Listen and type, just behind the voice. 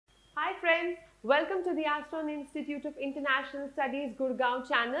friends, welcome to the Astron Institute of International Studies Gurgaon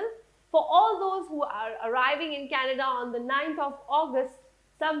channel. For all those who are arriving in Canada on the 9th of August,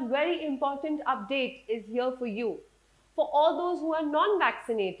 some very important update is here for you. For all those who are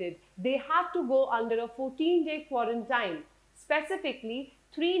non-vaccinated, they have to go under a 14-day quarantine, specifically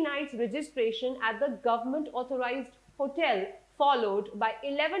 3 nights registration at the government-authorized hotel followed by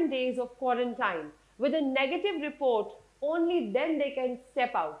 11 days of quarantine. With a negative report, only then they can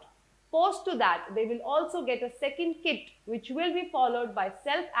step out. Post to that, they will also get a second kit which will be followed by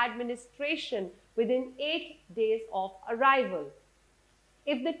self-administration within 8 days of arrival.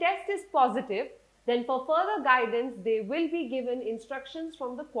 If the test is positive, then for further guidance, they will be given instructions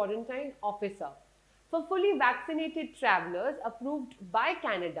from the quarantine officer. For fully vaccinated travelers approved by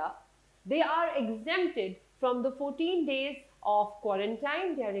Canada, they are exempted from the 14 days of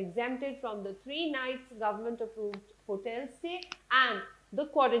quarantine. They are exempted from the 3 nights government-approved hotel stay and the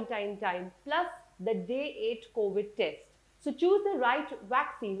quarantine time plus the day 8 COVID test. So choose the right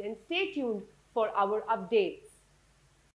vaccine and stay tuned for our updates.